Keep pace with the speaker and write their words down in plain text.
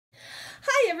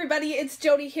everybody, it's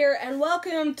Jody here, and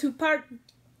welcome to part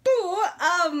 2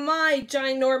 of my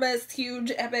ginormous,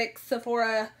 huge, epic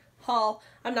Sephora haul.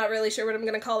 I'm not really sure what I'm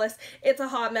going to call this. It's a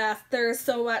hot mess. There's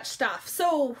so much stuff.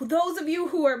 So, those of you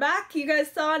who are back, you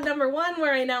guys saw number 1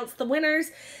 where I announced the winners.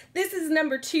 This is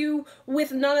number 2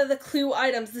 with none of the clue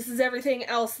items. This is everything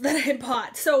else that I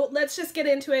bought. So, let's just get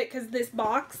into it because this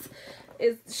box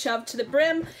is shoved to the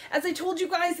brim. As I told you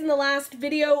guys in the last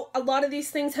video, a lot of these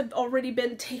things have already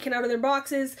been taken out of their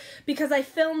boxes because I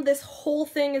filmed this whole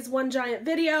thing as one giant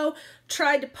video,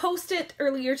 tried to post it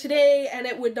earlier today, and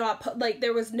it would not,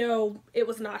 it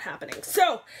was not happening.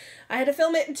 So, I had to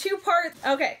film it in 2 parts.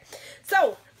 Okay,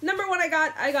 so, number 1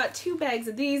 I got 2 bags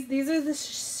of these. These are the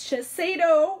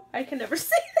Shiseido, I can never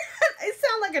say that, I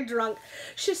sound like a drunk,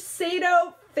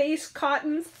 Shiseido face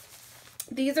cottons.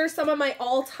 These are some of my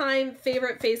all-time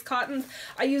favorite face cottons.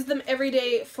 I use them every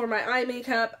day for my eye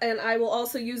makeup, and I will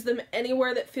also use them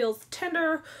anywhere that feels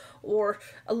tender or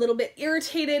a little bit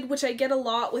irritated, which I get a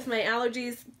lot with my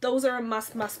allergies. Those are a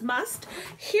must, must, must.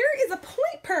 Here is a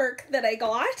point perk that I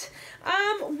got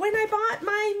when I bought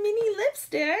my mini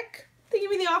lipstick. They gave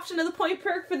me the option of the point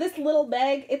perk for this little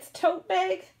bag. It's tote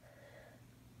bag.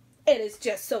 It is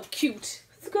just so cute.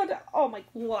 It's got, oh my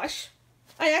gosh.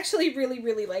 I actually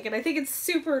really like it. I think it's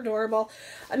super adorable.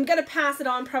 I'm gonna pass it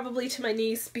on probably to my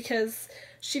niece because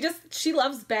she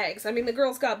loves bags. I mean, the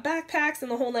girl's got backpacks and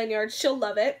the whole 9 yards. She'll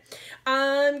love it.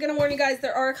 I'm gonna warn you guys,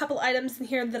 there are a couple items in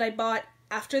here that I bought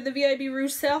after the VIB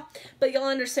Rouge sale, but you'll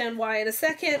understand why in a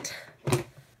second. I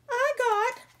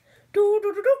got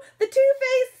the Too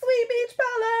Faced Sweet Peach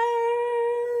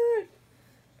Palette.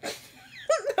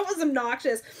 That was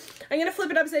obnoxious. I'm going to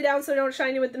flip it upside down so I don't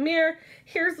shine you with the mirror.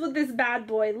 Here's what this bad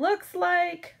boy looks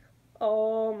like.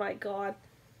 Oh my god.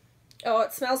 Oh,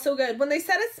 it smells so good. When they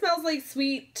said it smells like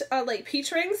sweet, like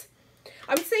peach rings,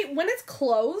 I would say when it's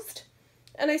closed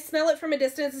and I smell it from a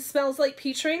distance, it smells like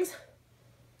peach rings.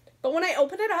 But when I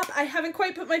open it up, I haven't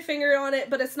quite put my finger on it,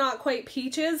 but it's not quite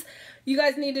peaches. You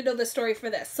guys need to know the story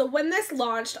for this. So when this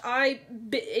launched, I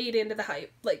ate into the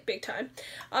hype, like big time.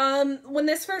 When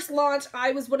this first launched,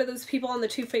 I was one of those people on the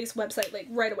Too Faced website, like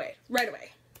right away.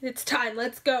 It's time,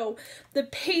 let's go. The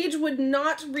page would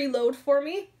not reload for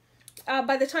me.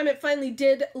 By the time it finally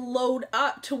did load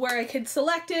up to where I could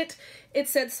select it, it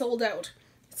said sold out.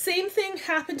 Same thing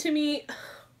happened to me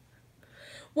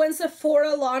when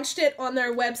Sephora launched it on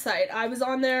their website. I was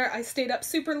on there, I stayed up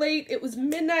super late, it was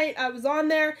midnight, I was on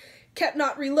there, kept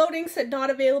not reloading, said not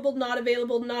available, not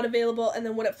available, not available, and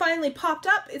then when it finally popped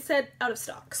up, it said out of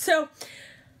stock. So,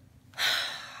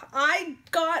 I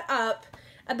got up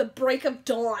at the break of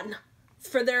dawn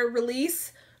for their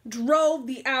release, drove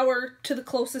the hour to the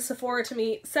closest Sephora to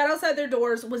me, sat outside their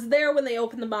doors, was there when they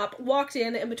opened them up, walked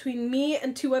in, and between me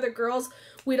and 2 other girls,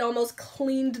 we'd almost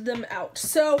cleaned them out.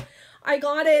 So, I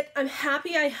got it. I'm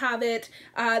happy I have it.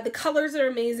 The colors are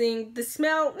amazing. The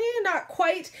smell, not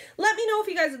quite. Let me know if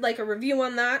you guys would like a review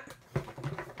on that.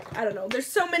 I don't know. There's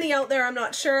so many out there. I'm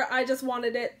not sure. I just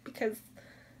wanted it because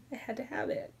I had to have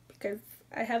it. Because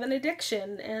I have an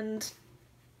addiction and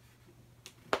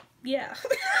yeah.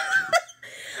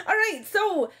 Alright,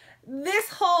 so this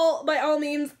haul, by all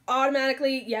means,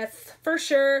 automatically, yes, for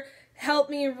sure, helped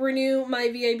me renew my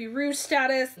VIB Rouge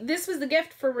status. This was the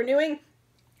gift for renewing.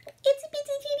 It's a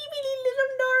bitty teeny bitty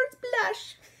little Nars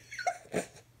blush.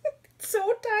 It's so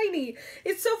tiny.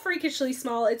 It's so freakishly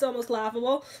small. It's almost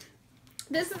laughable.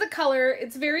 This is the color.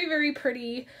 It's very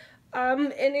pretty.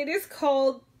 And it is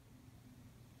called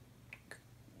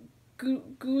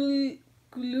Gulu.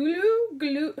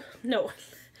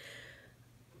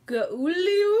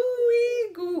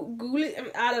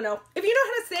 I don't know. If you know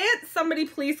how to say it, somebody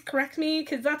please correct me,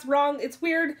 because that's wrong. It's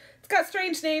weird. It's got a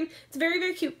strange name. It's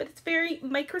very cute, but it's very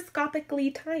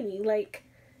microscopically tiny. Like,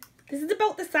 this is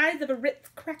about the size of a Ritz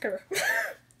cracker.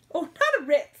 Oh, not a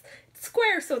Ritz. It's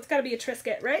square, so it's got to be a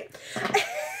Triscuit, right?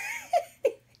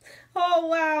 Oh,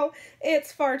 wow.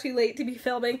 It's far too late to be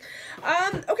filming.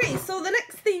 Okay, so the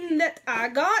next thing that I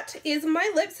got is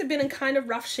my lips have been in kind of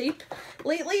rough shape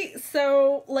lately.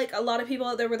 So, like a lot of people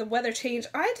out there with the weather change,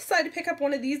 I decided to pick up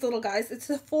one of these little guys. It's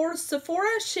the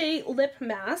Sephora Lip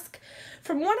Mask.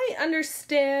 From what I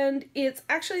understand, it's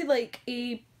actually like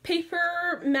a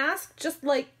paper mask, just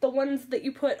like the ones that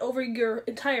you put over your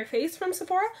entire face from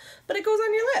Sephora, but it goes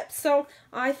on your lips. So,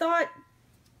 I thought,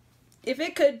 if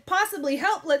it could possibly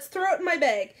help, let's throw it in my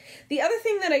bag. The other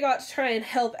thing that I got to try and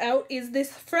help out is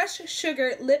this Fresh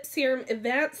Sugar Lip Serum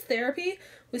Advanced Therapy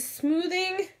with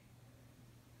Smoothing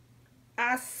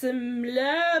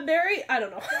Asamla Berry, I don't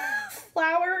know,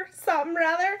 flower, something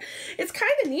rather. It's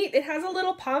kind of neat. It has a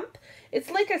little pump It's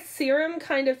like a serum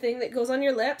kind of thing that goes on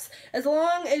your lips. As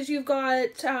long as you've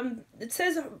got, it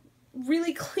says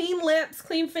really clean lips,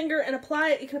 clean finger, and apply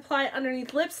it. You can apply it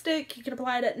underneath lipstick. You can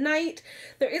apply it at night.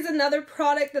 There is another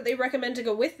product that they recommend to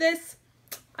go with this.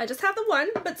 I just have the one,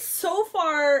 but so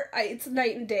far it's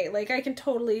night and day. Like, I can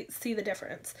totally see the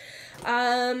difference.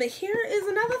 Here is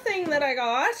another thing that I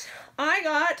got. I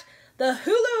got the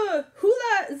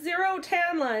Hoola Zero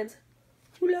Tanlines.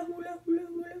 Hoola, hoola, hoola,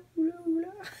 hoola, hoola,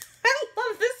 hoola. I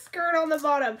love this skirt on the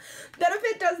bottom.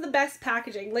 Benefit does the best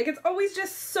packaging. Like, it's always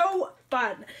just so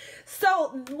fun.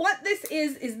 So what this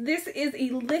is this is a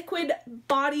liquid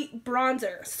body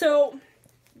bronzer. So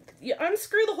you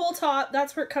unscrew the whole top.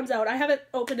 That's where it comes out. I haven't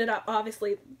opened it up,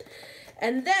 obviously.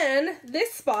 And then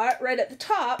this spot right at the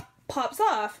top pops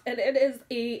off, and it is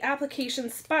a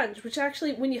application sponge, which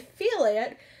actually, when you feel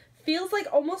it, feels like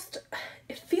almost,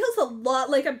 it feels a lot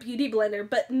like a beauty blender,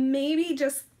 but maybe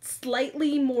just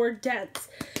slightly more dense.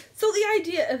 So the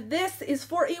idea of this is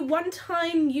for a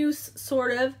one-time use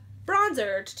sort of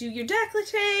bronzer to do your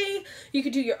décolleté, you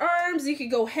could do your arms, you could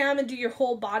go ham and do your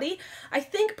whole body. I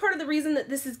think part of the reason that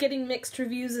this is getting mixed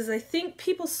reviews is I think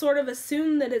people sort of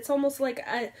assume that it's almost like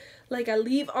a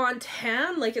leave-on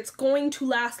tan, like it's going to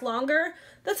last longer.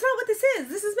 That's not what this is.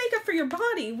 This is makeup for your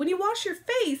body. When you wash your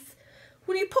face,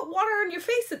 when you put water on your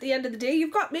face at the end of the day,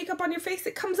 you've got makeup on your face,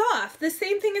 it comes off. The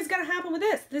same thing is going to happen with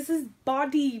this. This is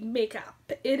body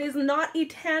makeup. It is not a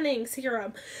tanning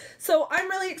serum. So I'm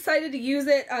really excited to use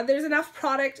it. There's enough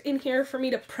product in here for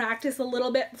me to practice a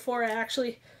little bit before I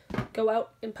actually go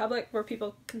out in public where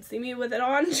people can see me with it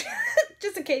on,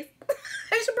 just in case.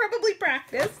 I should probably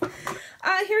practice.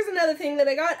 Here's another thing that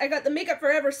I got. I got the Makeup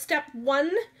Forever Step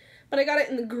 1, but I got it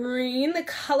in the green, the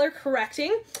color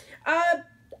correcting.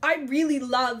 I really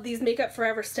love these Makeup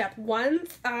Forever Step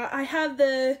 1s. I have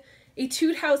the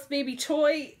Etude House Baby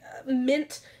Choy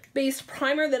mint based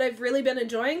primer that I've really been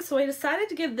enjoying, so I decided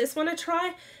to give this one a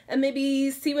try and maybe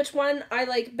see which one I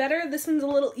like better. This one's a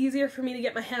little easier for me to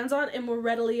get my hands on and more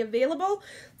readily available,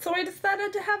 so I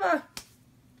decided to have a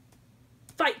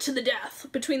fight to the death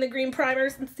between the green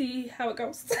primers and see how it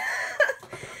goes.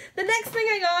 The next thing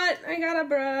I got a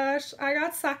brush. I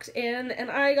got sucked in, and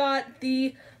I got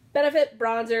the Benefit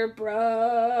bronzer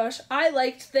brush. I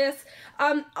liked this.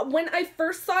 When I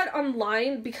first saw it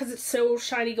online, because it's so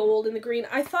shiny gold in the green,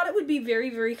 I thought it would be very,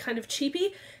 very kind of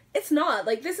cheapy. It's not.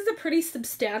 Like, this is a pretty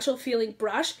substantial feeling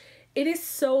brush. It is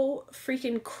so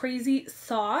freaking crazy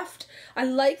soft. I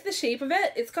like the shape of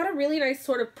it. It's got a really nice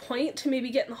sort of point to maybe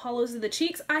get in the hollows of the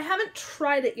cheeks. I haven't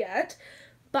tried it yet,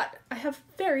 but I have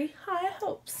very high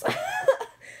hopes.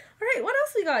 Alright, what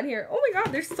else we got here? Oh my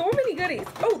god, there's so many goodies.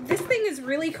 Oh, this thing is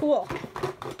really cool.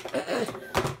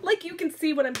 Like, you can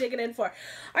see what I'm digging in for.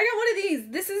 I got one of these.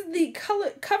 This is the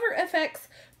Cover FX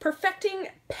Perfecting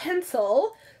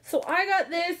Pencil. So I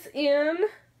got this in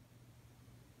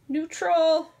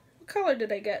neutral. What color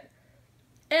did I get?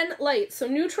 And light. So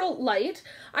neutral light.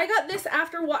 I got this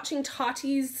after watching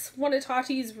one of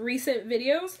Tati's recent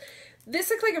videos.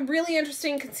 This looks like a really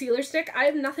interesting concealer stick. I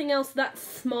have nothing else that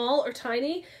small or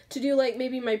tiny to do, like,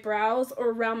 maybe my brows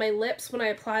or around my lips when I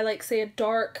apply, like, say, a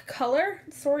dark color.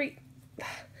 Sorry.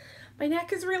 My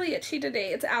neck is really itchy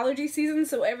today. It's allergy season,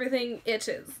 so everything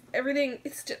itches. Everything,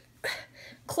 it's just,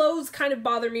 clothes kind of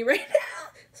bother me right now.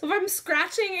 So if I'm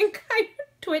scratching and kind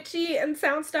of twitchy and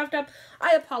sound stuffed up,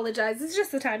 I apologize. It's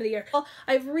just the time of the year. Well,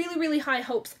 I have really, really high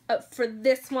hopes for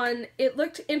this one. It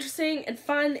looked interesting and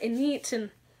fun and neat and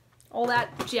all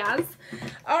that jazz.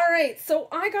 Alright, so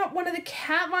I got one of the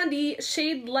Kat Von D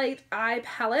Shade Light Eye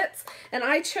Palettes, and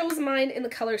I chose mine in the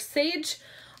color Sage.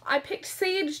 I picked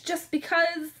Sage just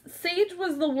because Sage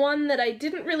was the one that I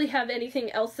didn't really have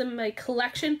anything else in my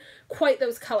collection quite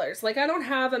those colors. Like, I don't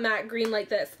have a matte green like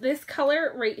this. This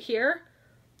color right here,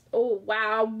 oh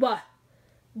wow.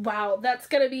 Wow, that's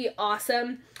gonna be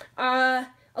awesome. A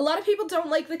lot of people don't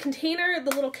like the container,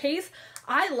 the little case.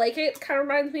 I like it. It kind of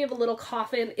reminds me of a little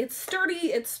coffin. It's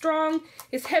sturdy, it's strong,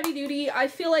 it's heavy duty. I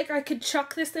feel like I could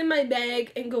chuck this in my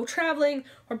bag and go traveling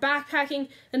or backpacking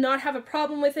and not have a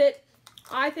problem with it.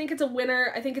 I think it's a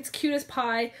winner. I think it's cute as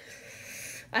pie.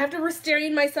 I have to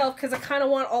restrain myself because I kind of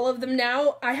want all of them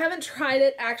now. I haven't tried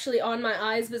it actually on my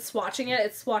eyes, but swatching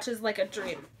it swatches like a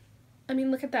dream. I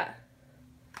mean, look at that.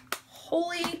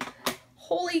 Holy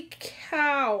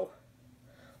cow.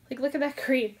 Like, look at that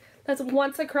cream. That's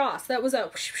once across. That was a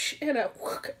whoosh, and a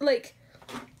whook, like,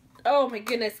 oh my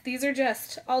goodness. These are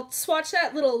just, I'll swatch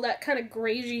that kind of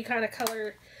grayy kind of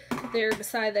color there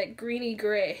beside that greeny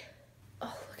gray.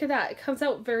 Oh, look at that. It comes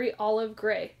out very olive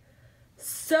gray.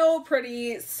 So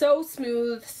pretty, so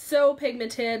smooth, so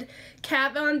pigmented.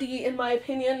 Kat Von D, in my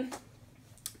opinion,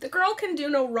 The girl can do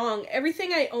no wrong.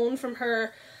 Everything I own from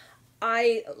her,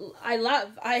 I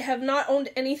love. I have not owned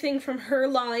anything from her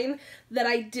line that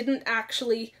I didn't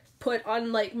actually put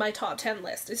on like my top 10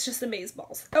 list. It's just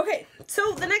amazeballs. Okay,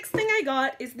 so the next thing I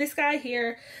got is this guy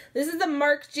here. This is the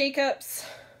Marc Jacobs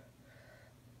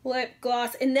lip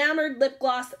gloss, enamored lip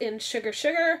gloss in Sugar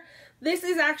Sugar. This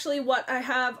is actually what I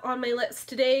have on my lips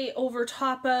today over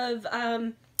top of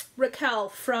Raquel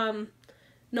from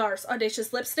Nars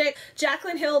Audacious Lipstick.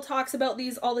 Jaclyn Hill talks about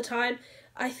these all the time.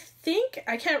 I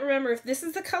can't remember if this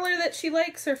is the color that she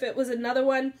likes or if it was another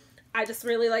one. I just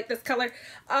really like this color.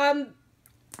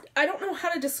 I don't know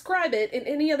how to describe it in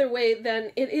any other way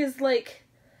than it is like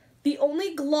the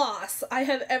only gloss I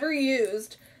have ever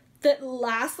used that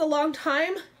lasts a long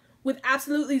time with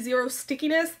absolutely zero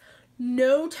stickiness,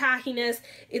 no tackiness.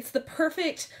 It's the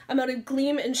perfect amount of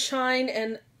gleam and shine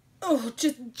and oh,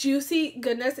 just juicy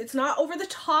goodness. It's not over the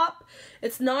top.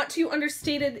 It's not too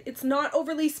understated. It's not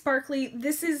overly sparkly.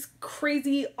 This is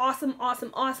crazy, awesome,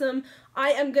 awesome, awesome.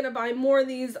 I am gonna buy more of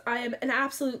these. I am an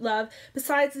absolute love.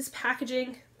 Besides, this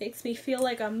packaging makes me feel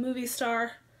like a movie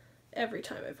star every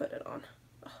time I put it on.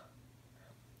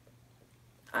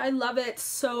 I love it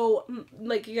so,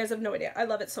 like, you guys have no idea. I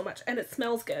love it so much, and it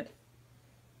smells good.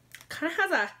 Kind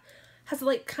of has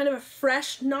like kind of a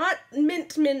fresh, not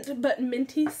mint, but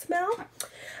minty smell.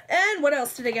 And what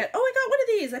else did I get? Oh, I got one of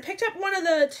these. I picked up one of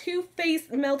the Too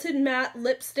Faced Melted Matte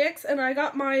Lipsticks, and I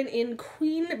got mine in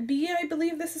Queen Bee, I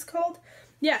believe this is called.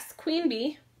 Yes, Queen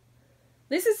Bee.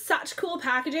 This is such cool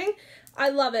packaging. I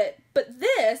love it. But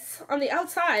this, on the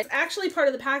outside, is actually part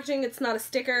of the packaging. It's not a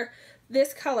sticker.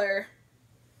 This color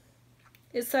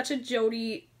is such a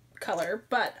Jody color,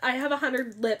 but I have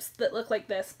 100 lips that look like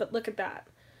this, but look at that.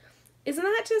 Isn't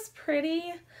that just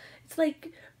pretty? It's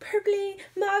like purpley,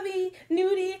 mauvey,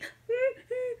 nudie.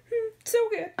 So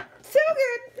good. So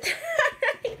good.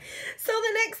 So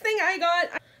the next thing I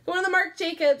got, one of the Marc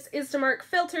Jacobs is to Marc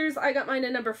filters. I got mine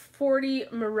in number 40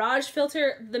 Mirage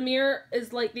filter. The mirror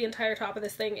is like the entire top of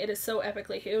this thing. It is so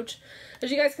epically huge. As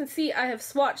you guys can see, I have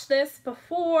swatched this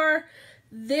before.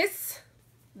 This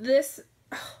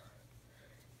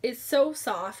is so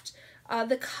soft.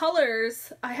 The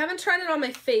colors, I haven't tried it on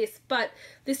my face, but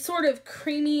this sort of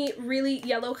creamy, really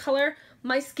yellow color,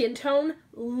 my skin tone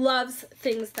loves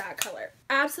things that color.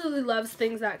 Absolutely loves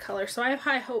things that color. So I have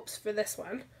high hopes for this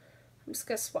one. I'm just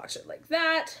going to swatch it like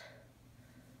that.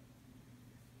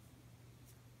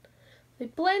 They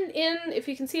blend in, if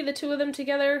you can see the two of them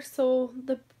together. So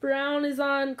the brown is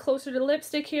on closer to the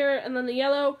lipstick here, and then the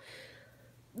yellow.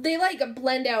 They like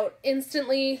blend out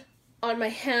instantly on my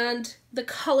hand. The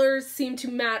colors seem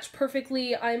to match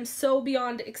perfectly. I'm so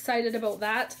beyond excited about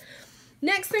that.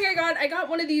 Next thing I got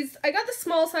one of these. I got the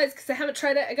small size because I haven't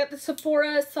tried it. I got the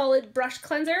Sephora Solid Brush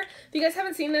Cleanser. If you guys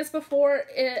haven't seen this before,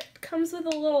 it comes with a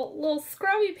little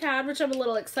scrubby pad, which I'm a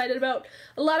little excited about.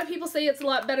 A lot of people say it's a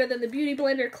lot better than the Beauty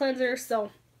Blender cleanser,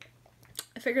 so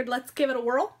I figured let's give it a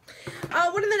whirl.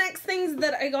 One of the next things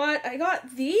that I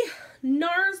got the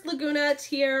Nars Laguna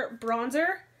Tiare Bronzer.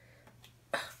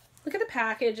 Look at the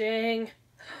packaging.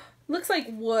 Looks like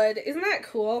wood. Isn't that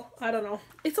cool? I don't know.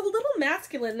 It's a little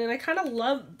masculine, and I kind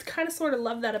of sort of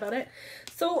love that about it.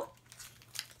 So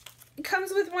it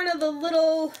comes with one of the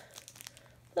little,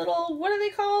 what are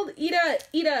they called? Ita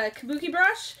kabuki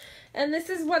brush. And this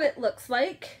is what it looks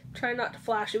like. Try not to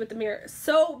flash it with the mirror.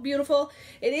 So beautiful.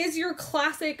 It is your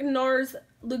classic Nars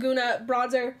Laguna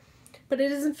bronzer, but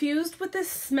it is infused with this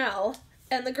smell.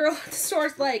 And the girl at the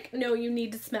store's like, no, you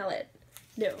need to smell it.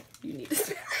 No, you need to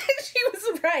smell it. She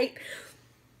was right.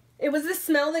 It was this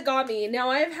smell that got me. Now,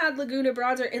 I've had Laguna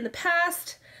bronzer in the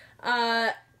past.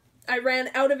 I ran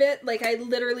out of it. Like, I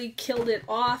literally killed it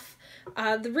off.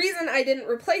 The reason I didn't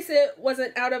replace it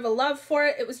wasn't out of a love for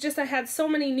it. It was just I had so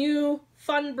many new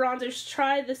fun bronzers to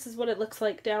try. This is what it looks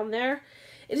like down there.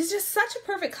 It is just such a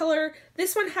perfect color.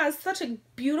 This one has such a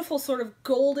beautiful sort of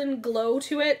golden glow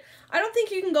to it. I don't think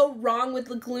you can go wrong with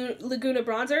Laguna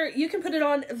bronzer. You can put it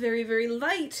on very, very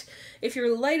light. If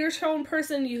you're a lighter tone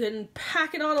person, you can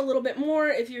pack it on a little bit more.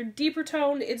 If you're deeper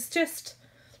toned, it's just,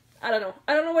 I don't know.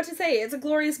 I don't know what to say. It's a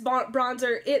glorious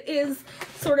bronzer. It is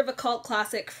sort of a cult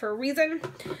classic for a reason.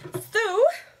 So,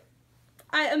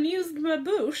 I amused my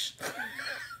Bouche.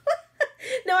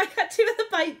 Now I got two of the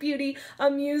Bite Beauty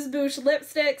Amuse Bouche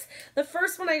lipsticks. The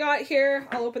first one I got here,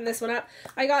 I'll open this one up.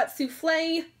 I got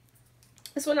Souffle.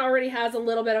 This one already has a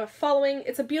little bit of a following.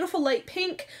 It's a beautiful light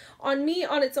pink. On me,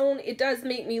 on its own, it does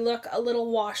make me look a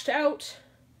little washed out.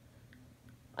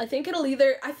 I think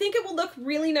it will look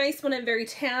really nice when I'm very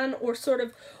tan, or sort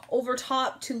of over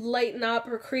top to lighten up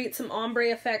or create some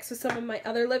ombre effects with some of my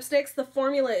other lipsticks. The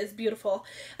formula is beautiful.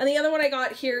 And the other one I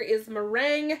got here is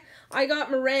Meringue. I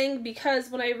got Meringue because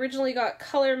when I originally got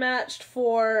color matched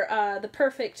for the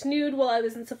Perfect Nude while I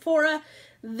was in Sephora,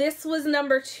 this was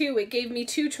number 2. It gave me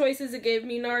 2 choices. It gave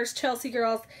me Nars Chelsea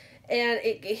Girls, and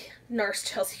it gave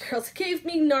It gave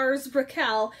me Nars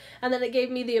Raquel, and then it gave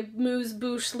me the Amuse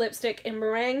Bouche lipstick in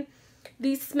Meringue.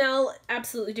 These smell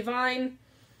absolutely divine.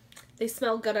 They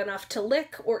smell good enough to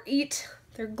lick or eat.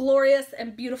 They're glorious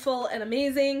and beautiful and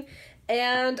amazing,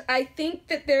 and I think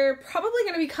that they're probably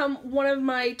going to become one of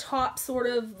my top sort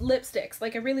of lipsticks.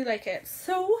 Like, I really like it.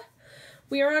 So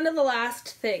we are on to the last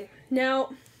thing.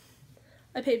 Now,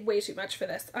 I paid way too much for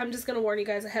this. I'm just going to warn you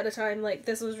guys ahead of time, like,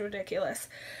 this was ridiculous.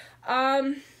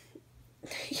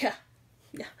 Yeah.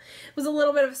 It was a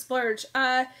little bit of a splurge.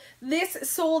 This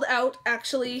sold out,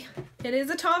 actually. It is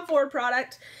a Tom Ford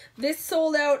product. This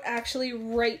sold out, actually,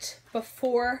 right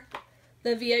before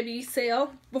the VIB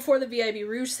sale. Before the VIB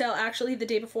Rouge sale, actually, the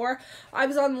day before. I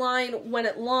was online when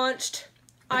it launched.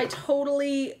 I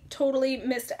totally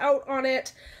missed out on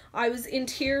it. I was in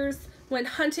tears when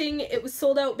hunting. It was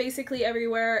sold out basically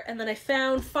everywhere, and then I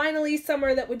found finally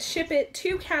somewhere that would ship it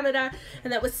to Canada,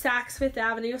 and that was Saks Fifth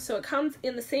Avenue. So it comes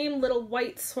in the same little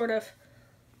white sort of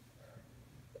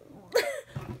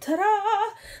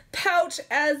ta-da pouch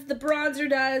as the bronzer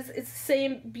does. It's the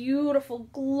same beautiful,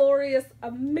 glorious,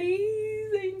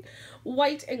 amazing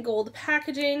white and gold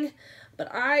packaging,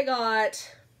 but I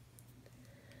got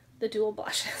the dual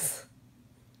blushes.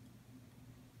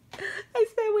 I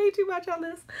spent way too much on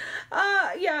this.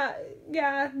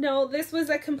 No, this was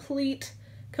a complete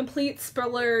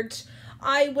splurge.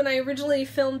 When I originally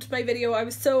filmed my video, I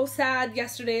was so sad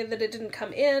yesterday that it didn't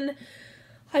come in.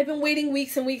 I've been waiting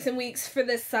weeks and weeks and weeks for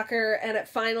this sucker, and it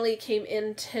finally came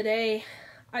in today.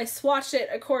 I swatched it,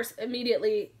 of course,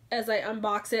 immediately as I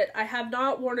unbox it. I have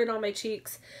not worn it on my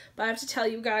cheeks, but I have to tell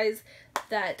you guys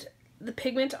that the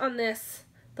pigment on this,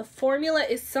 the formula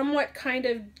is somewhat kind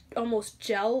of almost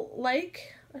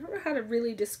gel-like. I don't know how to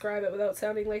really describe it without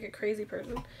sounding like a crazy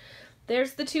person.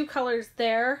 There's the 2 colors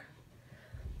there.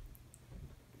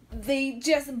 They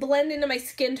just blend into my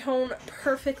skin tone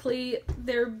perfectly.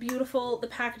 They're beautiful. The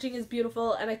packaging is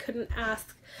beautiful, and I couldn't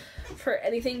ask for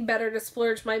anything better to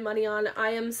splurge my money on. I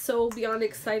am so beyond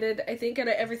excited. I think out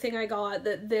of everything I got,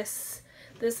 that this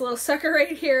little sucker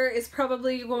right here is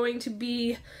probably going to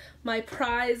be my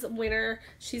prize winner.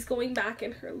 She's going back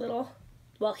in her little,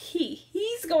 well,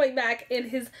 he's going back in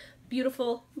his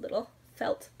beautiful little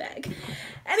felt bag.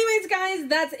 Anyways, guys,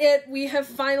 that's it. We have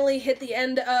finally hit the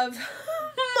end of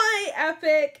my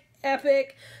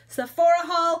epic Sephora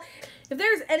haul. If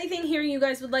there's anything here you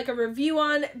guys would like a review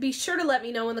on, be sure to let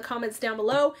me know in the comments down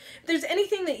below. If there's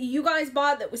anything that you guys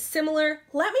bought that was similar,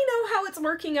 let me know how it's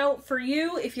working out for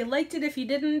you. If you liked it, if you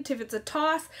didn't, if it's a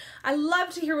toss. I love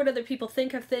to hear what other people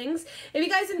think of things. If you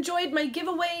guys enjoyed my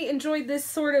giveaway, enjoyed this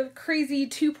sort of crazy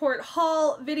 2-port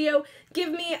haul video,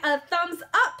 give me a thumbs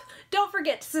up. Don't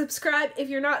forget to subscribe if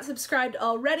you're not subscribed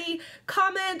already.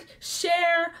 Comment,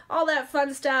 share, all that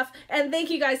fun stuff. And thank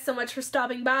you guys so much for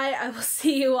stopping by. I will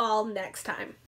see you all next time.